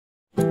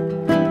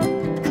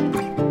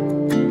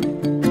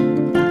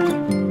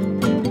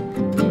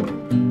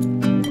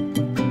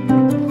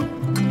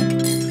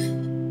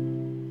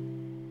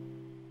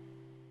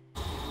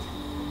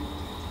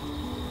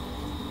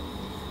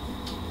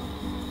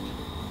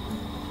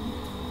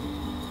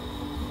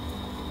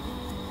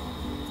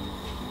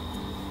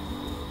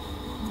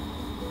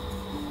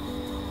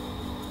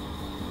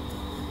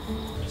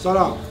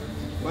سلام،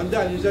 من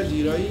علیرضا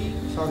زیرایی،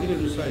 ساکن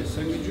روستای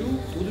سنگجو،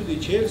 حدود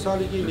 40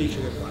 سالگی نیشکر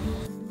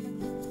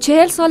خانواده.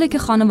 40 ساله که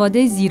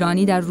خانواده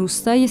زیرانی در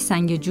روستای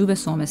سنگجو به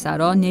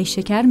صومعه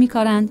نیشکر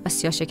می‌کارند و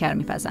سیاشکر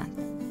می‌پزند.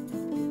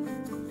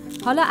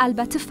 حالا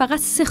البته فقط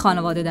 3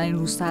 خانواده در این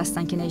روستا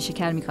هستند که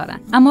نیشکر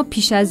می‌کارند، اما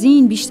پیش از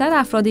این بیشتر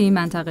افراد این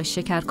منطقه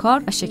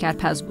شکرکار و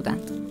شکرپز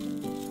بودند.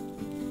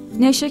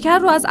 نیشکر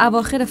رو از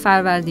اواخر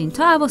فروردین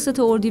تا اواسط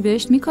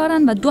اردیبهشت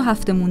می‌کارند و 2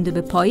 هفته مونده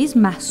به پاییز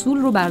محصول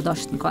رو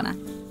برداشت می‌کنند.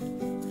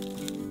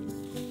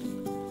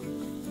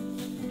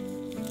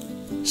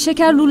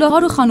 شکر لوله ها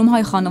رو خانم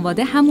های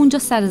خانواده همونجا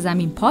سر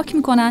زمین پاک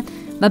میکنن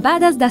و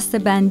بعد از دسته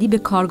بندی به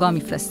کارگاه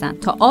میفرستن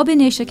تا آب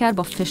نیشکر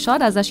با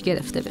فشار ازش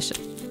گرفته بشه.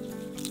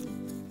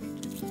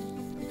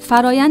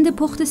 فرایند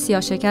پخت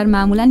سیاشکر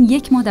معمولاً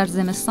 1 ماه در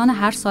زمستان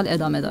هر سال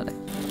ادامه داره.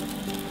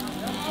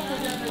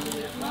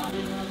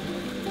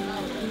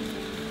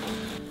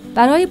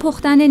 برای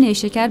پختن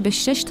نیشکر به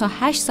 6 تا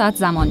 8 ساعت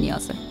زمان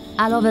نیازه.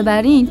 علاوه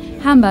بر این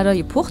هم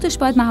برای پختش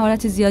باید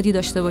مهارت زیادی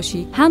داشته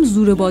باشی، هم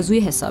زور بازوی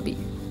حسابی.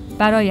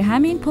 برای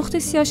همین پخت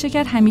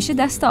سیاشکر همیشه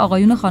دست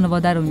آقایون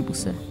خانواده رو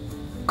میبوسه.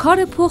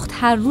 کار پخت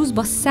هر روز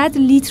با 100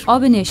 لیتر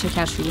آب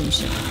نیشکر شروع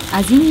میشه.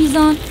 از این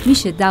میزان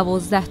میشه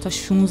 12 تا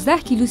 16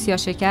 کیلو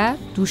سیاشکر،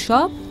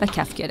 دوشاب و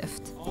کف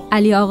گرفت.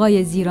 علی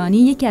آقای زیرانی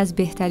یکی از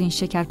بهترین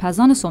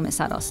شکرپزان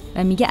صومعه است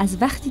و میگه از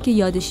وقتی که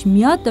یادش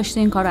میاد داشته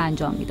این کار رو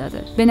انجام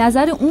میداده. به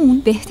نظر اون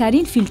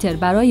بهترین فیلتر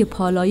برای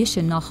پالایش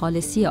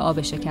ناخالصی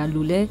آب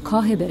شکرلوله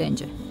کاه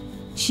برنجه.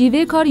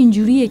 شیوه کار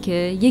اینجوریه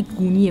که یک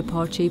گونی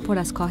پارچه‌ای پر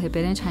از کاه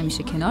برنج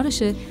همیشه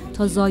کنارشه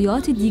تا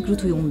ضایعات دیگ رو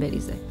توی اون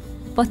بریزه.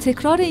 با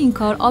تکرار این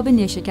کار آب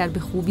نیشکر به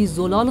خوبی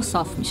زلال و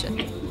صاف میشه.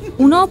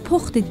 اونا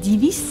پخت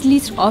 200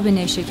 لیتر آب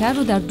نیشکر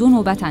رو در 2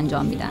 نوبت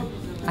انجام میدن،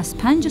 از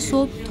 5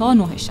 صبح تا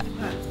 9 شب.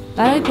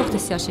 برای پخت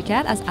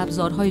سیاشکر از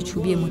ابزارهای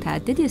چوبی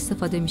متعددی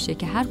استفاده میشه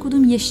که هر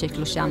کدوم یه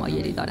شکل و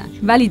شمایلی دارن،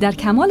 ولی در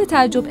کمال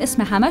تعجب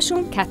اسم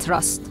همشون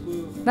کتراست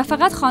و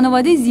فقط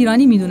خانواده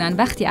زیرانی میدونن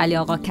وقتی علی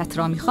آقا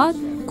کترا میخواد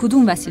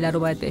کدوم وسیله رو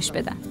باید بهش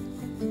بدن.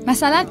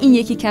 مثلا این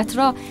یکی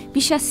کترا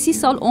بیش از 30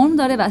 سال عمر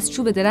داره و از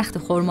چوب درخت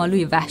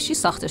خرمالوی وحشی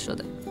ساخته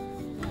شده.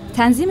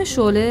 تنظیم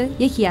شعله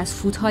یکی از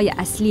فوت‌های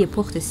اصلی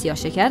پخت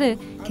سیاشکره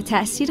که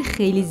تأثیر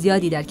خیلی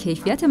زیادی در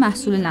کیفیت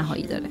محصول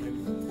نهایی داره.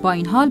 با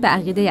این حال به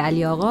عقیده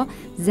علی آقا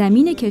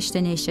زمین کشت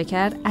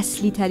نیشکر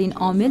اصلی ترین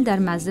عامل در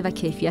مزه و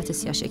کیفیت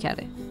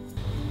سیاشکره.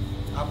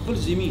 اول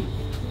زمین.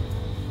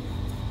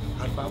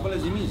 حرف اول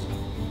زمین.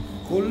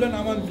 کلا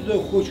عمل بده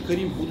خوش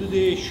کریم حدود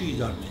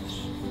 6000 متر.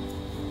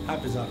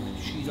 7000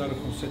 متر،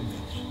 6500 متر.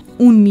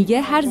 اون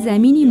میگه هر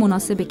زمینی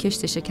مناسب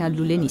کشت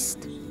شکرلوله نیست.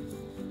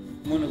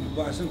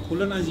 من اصلا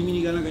کلا از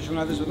زمینی گردن که شما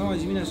عادت شدم از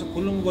زمین اصلا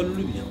کلا با لوله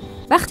بیام.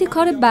 وقتی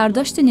کار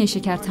برداشت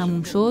نیشکر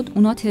تموم شد،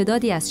 اونا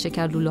تعدادی از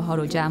شکرلوله ها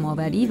رو جمع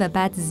آوری و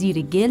بعد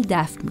زیر گل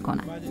دفن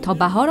میکنن تا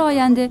بهار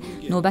آینده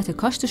نوبت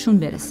کاشتشون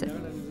برسه.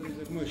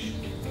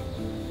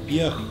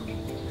 بیخ،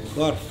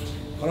 برف،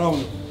 قرامه.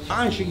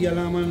 عاشق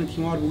یلمان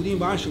تیمار بودیم،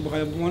 با عاشق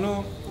بخوای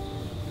بمانا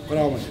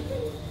قرامه.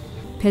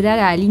 پدر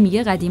علی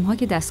میگه قدیم‌ها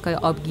که دستگاه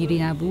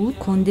آبگیری نبود،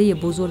 کنده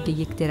بزرگ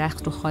یک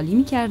درخت رو خالی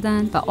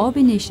می‌کردن و آب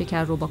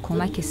نیشکر رو با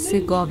کمک 3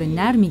 گاو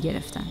نر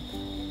می‌گرفتن.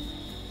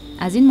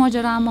 از این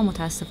ماجرا اما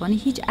متاسفانه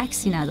هیچ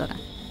عکسی ندارن.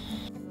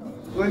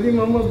 ولی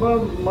ماما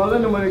با مالا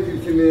نماره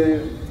گرفتیم.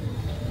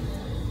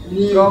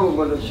 گاو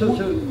بالا سه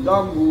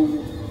دام بود.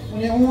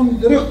 اون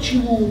درخت چی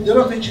بود؟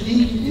 درخت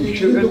چی؟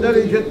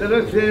 شکرداری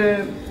درخت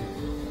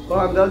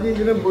با اندازه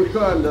اینجوری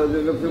بشکا اندازه،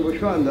 رفته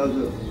بشکا اندازه.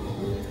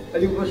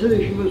 اگه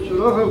واسه شما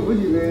سوراخ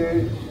بودیم،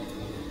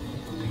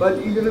 بعد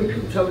اینجوری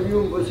چوب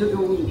سواریم واسه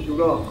اون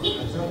سوراخ.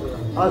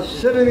 از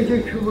سر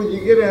میشه چوب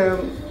دیگرم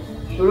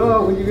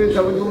سوراخ دیگه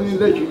سواریم اون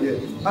اینجا چیه؟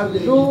 از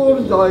دور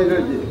دایره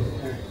دی.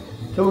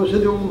 تا واسه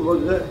اون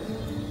واسه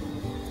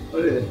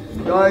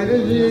دایره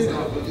دی.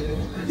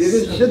 دیگه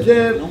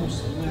ستر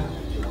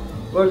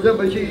واسه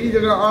بچه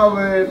اینجوری آب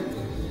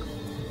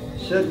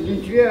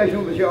سدگیچیه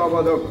اشون بچه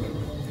آباده کنه.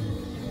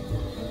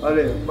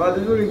 آره، بعد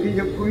از اون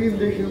اینکه پوییم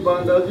داشتیم با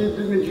اندازه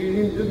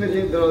 2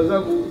 متر درازه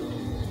بود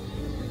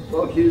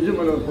با کیزه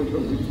منو خوش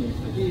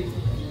بودیم.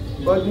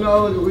 بعد من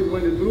آواز خود من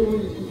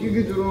درون،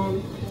 دیگه درون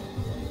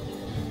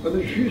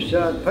بعد 6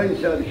 ساعت، 5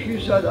 ساعت،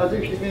 6 ساعت ازش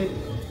دیگه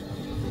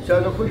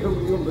سر خوش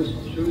بودیم بس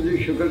سروز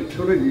شکر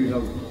چوره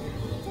دیدم.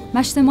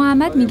 مشت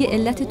محمد میگه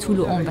علت طول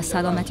عمر و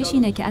سلامتیش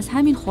اینه که از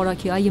همین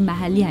خوراکی‌های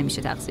محلی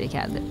همیشه تغذیه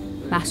کرده.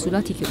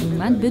 محصولاتی که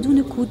عموماً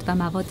بدون کود و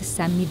مواد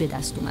سمی به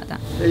دست اومدن.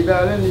 ای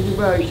بله نیجی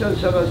با 80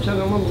 سال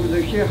ما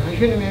گذشته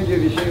 8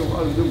 میلیون ریشه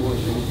آلوده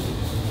بودیم.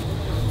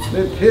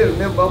 نه پیر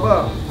نه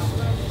بابا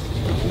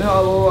نه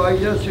آبا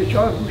اگه سه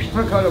چهار گوشت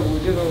کار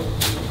بودیم.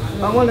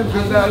 اما نه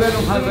پیر بله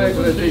رو هر رای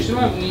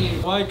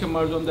کرده. وای که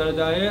مردم در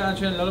دایره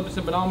انشان لاغر بس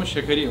به نام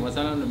شکری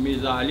مثلا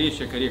میرزا علی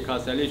شکری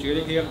کاسلی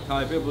شکری که یک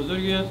طایفه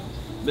بزرگی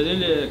به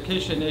دل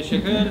کش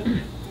نیشکر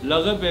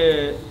لاغر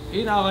به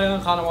این آقایان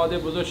خانواده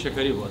بزرگ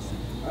شکری واسه.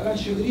 الان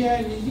شکری های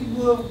نزدیک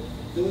با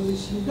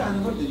 12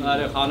 خانوار داریم.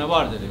 آره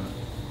خانوار داریم.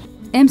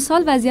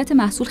 امسال وضعیت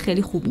محصول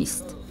خیلی خوب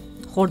نیست.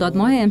 خرداد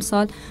ماه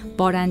امسال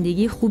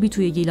بارندگی خوبی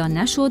توی گیلان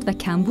نشد و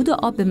کمبود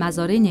آب به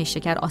مزارع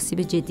نیشکر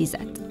آسیب جدی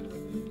زد.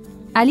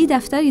 علی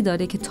دفتری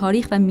داره که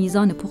تاریخ و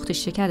میزان پخت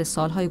شکر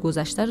سالهای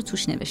گذشته رو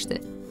توش نوشته.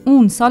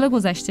 اون سال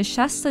گذشته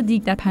 60 تا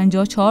دیگ در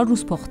 54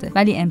 روز پخته،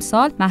 ولی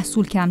امسال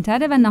محصول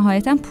کمتره و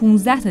نهایتاً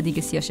 15 تا دیگ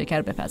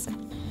سیاشکر بپزه.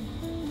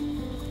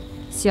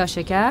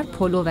 سیاشکر،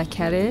 پلو و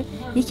کره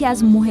یکی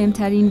از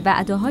مهمترین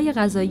وعده‌های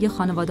غذایی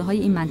خانواده‌های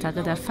این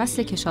منطقه در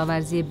فصل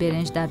کشاورزی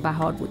برنج در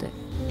بهار بوده.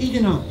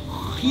 ایدنا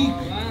خیک،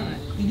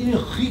 ایدنا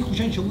خیک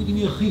خوشن چه بود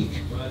این خیک.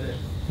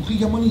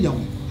 خیک ما نیدم.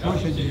 شما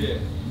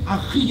شدید.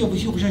 خیک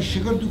باشی خوشن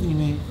شکر تو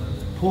کنیم.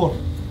 پر.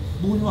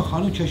 بود ما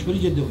خانم چشمری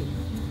جده بود.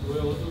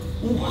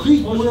 اون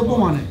خیک بود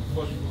بمانه.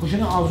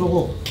 خوشن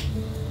آزوگو.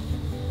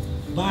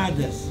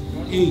 بعد از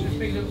ای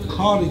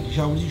کار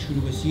کشاورزی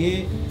شروع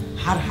بسیه.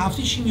 هر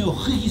هفته چی میو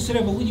خیلی سر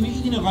بگوییم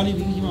ایدین غالب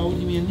بگیم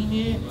آوردیم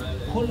یعنی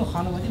کل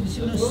خانواده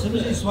بسیار سرز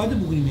استفاده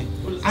بگوییم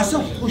اصلا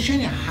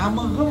خوشنی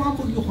همه هم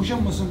بگیم خوشن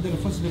مثلا در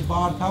فصل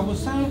بهار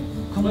تابستان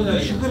کمون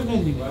شکر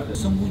ندیم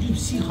مثلا موجب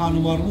 30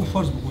 خانواده رو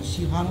فرض بگو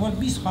 30 خانواده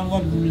 20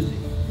 خانواده روزه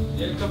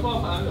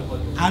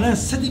الان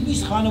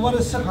 120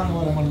 خانواده 3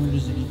 خانواده ما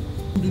روزه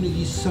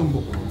بدونی سم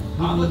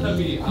بخورم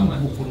بدونی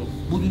بخورم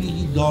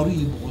بدونی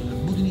دارویی بخورم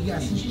بدونی که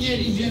اصلا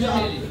چیزی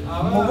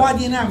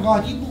موادی نه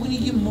قاطی بگونی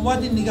که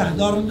مواد نگه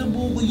دارنده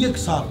بگو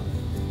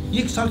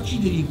یک سال چی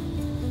داریم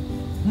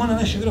من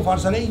الان شکر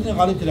پارساله این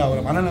غالب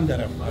تلاورم الان هم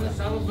دارم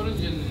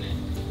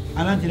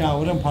الان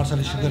تلاورم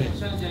پارسال شکره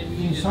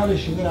این سال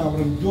شکر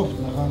آورم جفت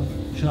نخوام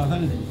شناخته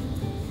نداریم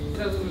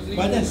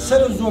بعد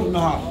سر زور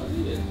نهار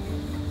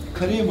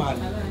کره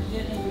محلی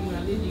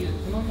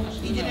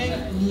ایدنه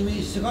نیمه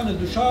استقان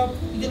دوشاب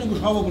ایدنه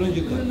گوشها برنج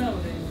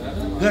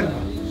گرم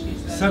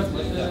سرد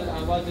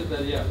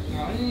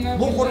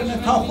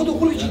بخورن تا خود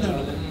قولی چی داره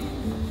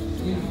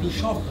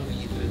دوشاب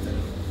قویه داره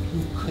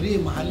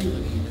کره محلی قویه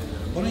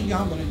داره برنج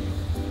هم برنج.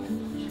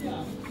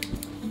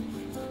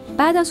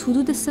 بعد از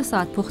حدود 3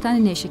 ساعت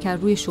پختن نیشکر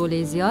روی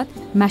شعله زیاد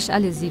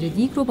مشعل زیر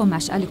دیگ رو با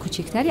مشعل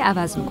کوچکتری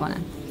عوض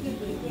میکنن.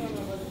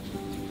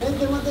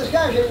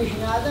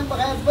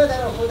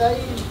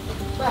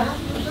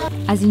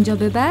 از اینجا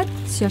به بعد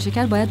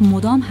سیاشکر باید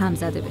مدام هم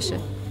زده بشه.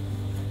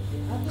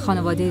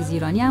 خانواده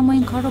زیرانی اما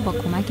این کار رو با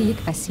کمک یک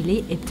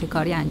وسیله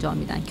ابتکاری انجام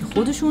میدن که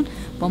خودشون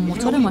با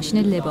موتور ماشین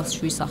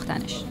لباسشویی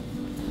ساختنش.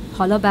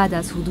 حالا بعد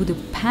از حدود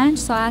 5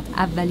 ساعت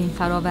اولین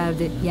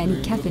فراورده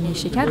یعنی کف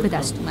نیشکر به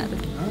دست اومده.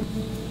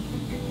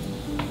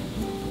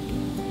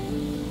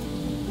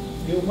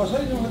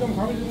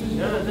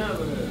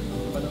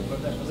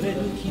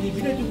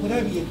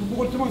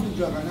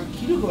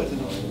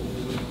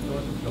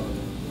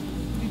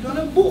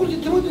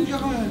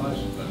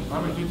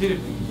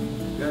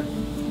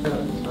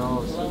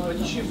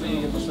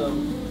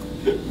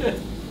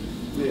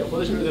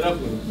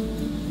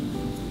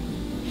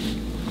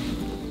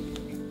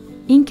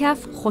 این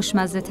کف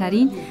خوشمزه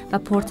ترین و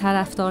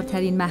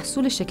پرطرفدارترین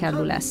محصول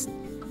شکرلوله است،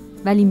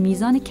 ولی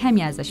میزان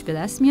کمی ازش به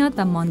دست میاد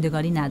و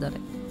ماندگاری نداره.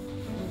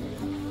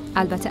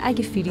 البته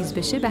اگه فریز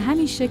بشه به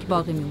همین شکل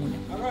باقی میمونه.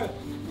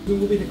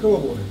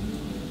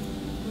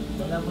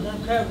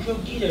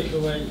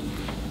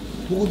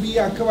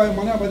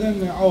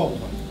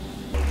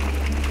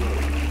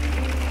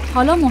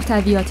 حالا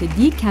محتویات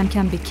دیگ کم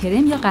کم به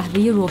کرم یا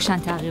قهوه روشن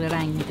تغییر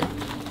رنگ میده.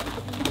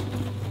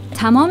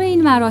 تمام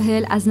این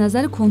مراحل از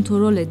نظر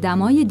کنترل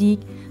دمای دیگ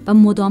و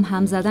مدام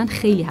هم زدن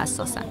خیلی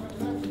حساسن.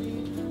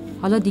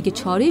 حالا دیگه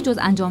چاره‌ای جز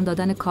انجام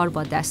دادن کار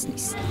با دست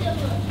نیست.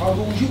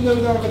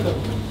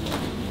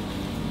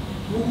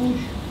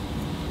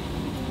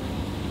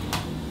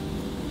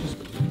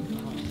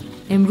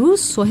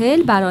 امروز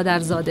سهیل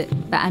برادرزاده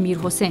و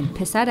امیرحسین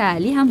پسر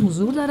علی هم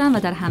حضور دارن و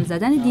در هم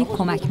زدن دیگ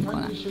کمک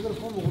میکنن.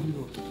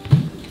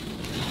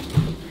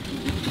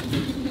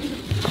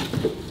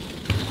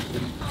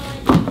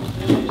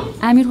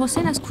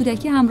 امیرحسین از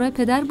کودکی همراه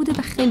پدر بوده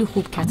و خیلی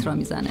خوب کترا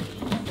میزنه.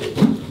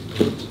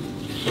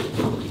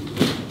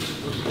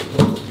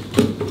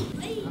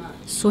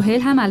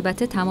 سهیل هم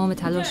البته تمام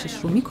تلاشش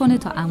رو میکنه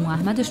تا عمو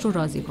احمدش رو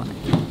راضی کنه.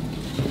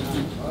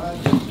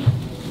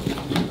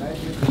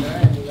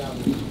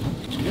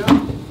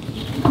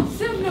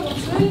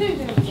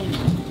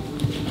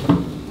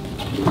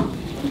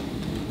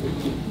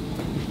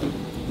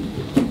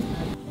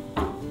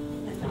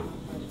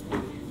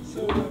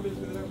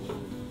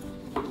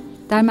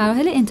 در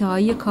مراحل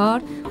انتهایی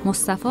کار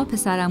مصطفی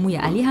پسرعموی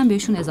علی هم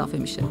بهشون اضافه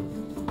میشه،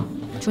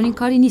 چون این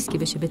کاری نیست که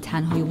بشه به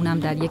تنهایی اونم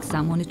در یک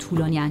زمان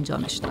طولانی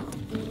انجامش داد.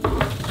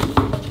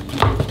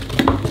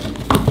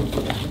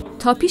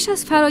 تا پیش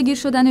از فراگیر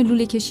شدن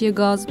لوله کشی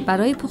گاز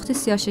برای پخت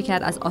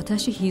سیاشکر از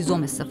آتش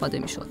هیزم استفاده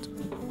میشد.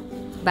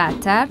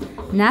 بعدتر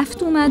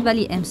نفت اومد،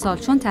 ولی امسال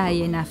چون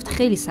تهیه نفت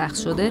خیلی سخت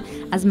شده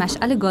از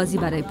مشعل گازی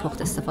برای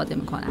پخت استفاده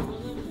میکنن.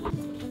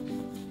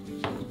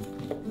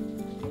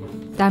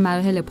 در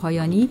مراحل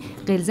پایانی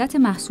غلظت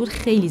محصول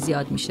خیلی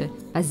زیاد میشه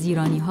و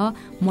زیرانی‌ها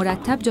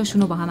مرتب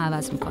جاشون رو با هم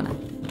عوض میکنن.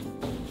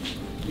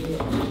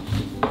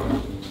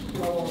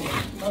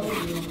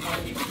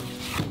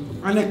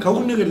 انا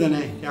كون نقدر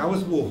نه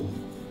عاوز بو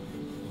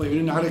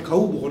باید نهار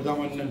کاو بخوردم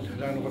من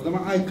خوردم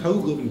من ای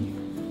کاو گویم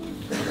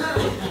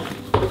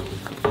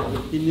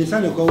این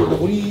نسان کاو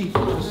بخوری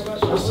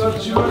استاد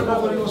چی باید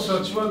بخوری؟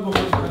 استاد چی باید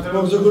بخوری؟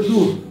 مغز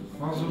گردو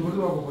مغز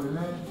گردو باید بخوری نه؟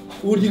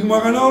 اوردیگ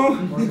ماغانا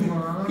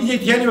اینجا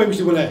تیانی باید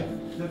بیشته بله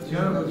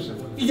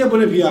اینجا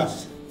بله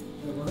پیاز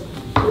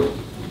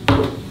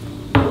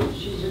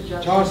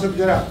 400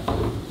 گرم.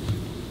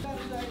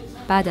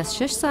 بعد از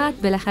 6 ساعت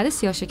بالاخره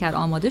سیاشکر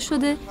آماده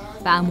شده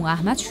و عمو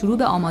احمد شروع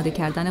به آماده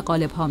کردن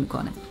قالب ها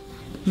میکنه.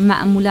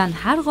 معمولاً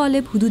هر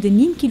قالب حدود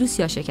نیم کیلو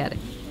سیاشکره.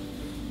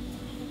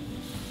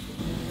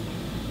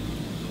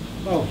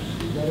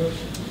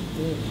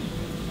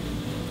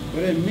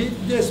 برای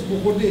دست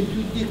بخورده تو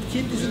دیگه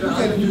دست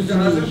بکرده تو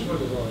زنی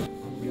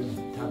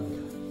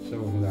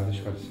سبا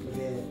مدارش خالصی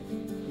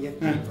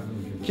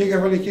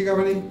که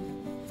گوالی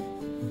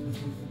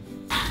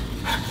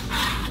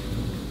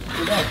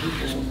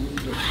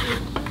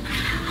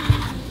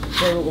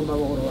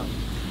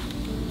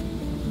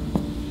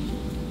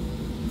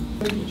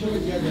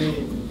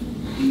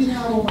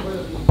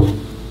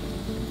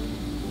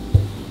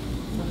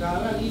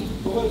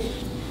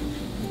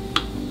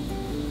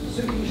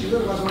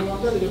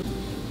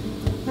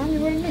من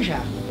میبرم نشه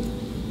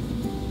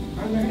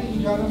من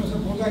اینجا مثلا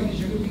پرداگی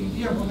نیشکر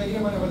بگیدی هم پرداگی من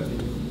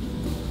نباید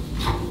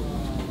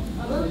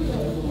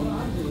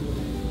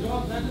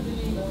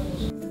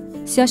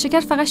سیاشکر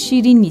فقط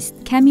شیرین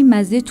نیست، کمی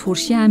مزه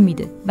ترشی هم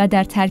میده و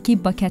در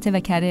ترکیب با کته و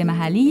کره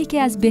محلی یکی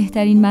از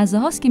بهترین مزه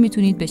هاست که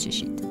میتونید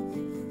بچشید.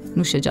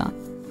 نوش جان.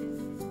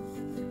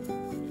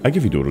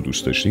 اگه ویدیو رو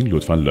دوست داشتین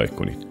لطفاً لایک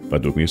کنید و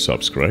دکمه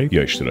سابسکرایب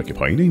یا اشتراک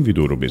پایین این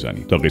ویدیو رو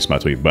بزنید تا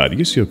قسمت‌های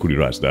بعدی سیاه‌کوری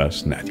رو از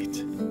دست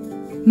ندید.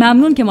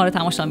 ممنون که ما رو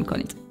تماشا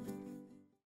میکنید.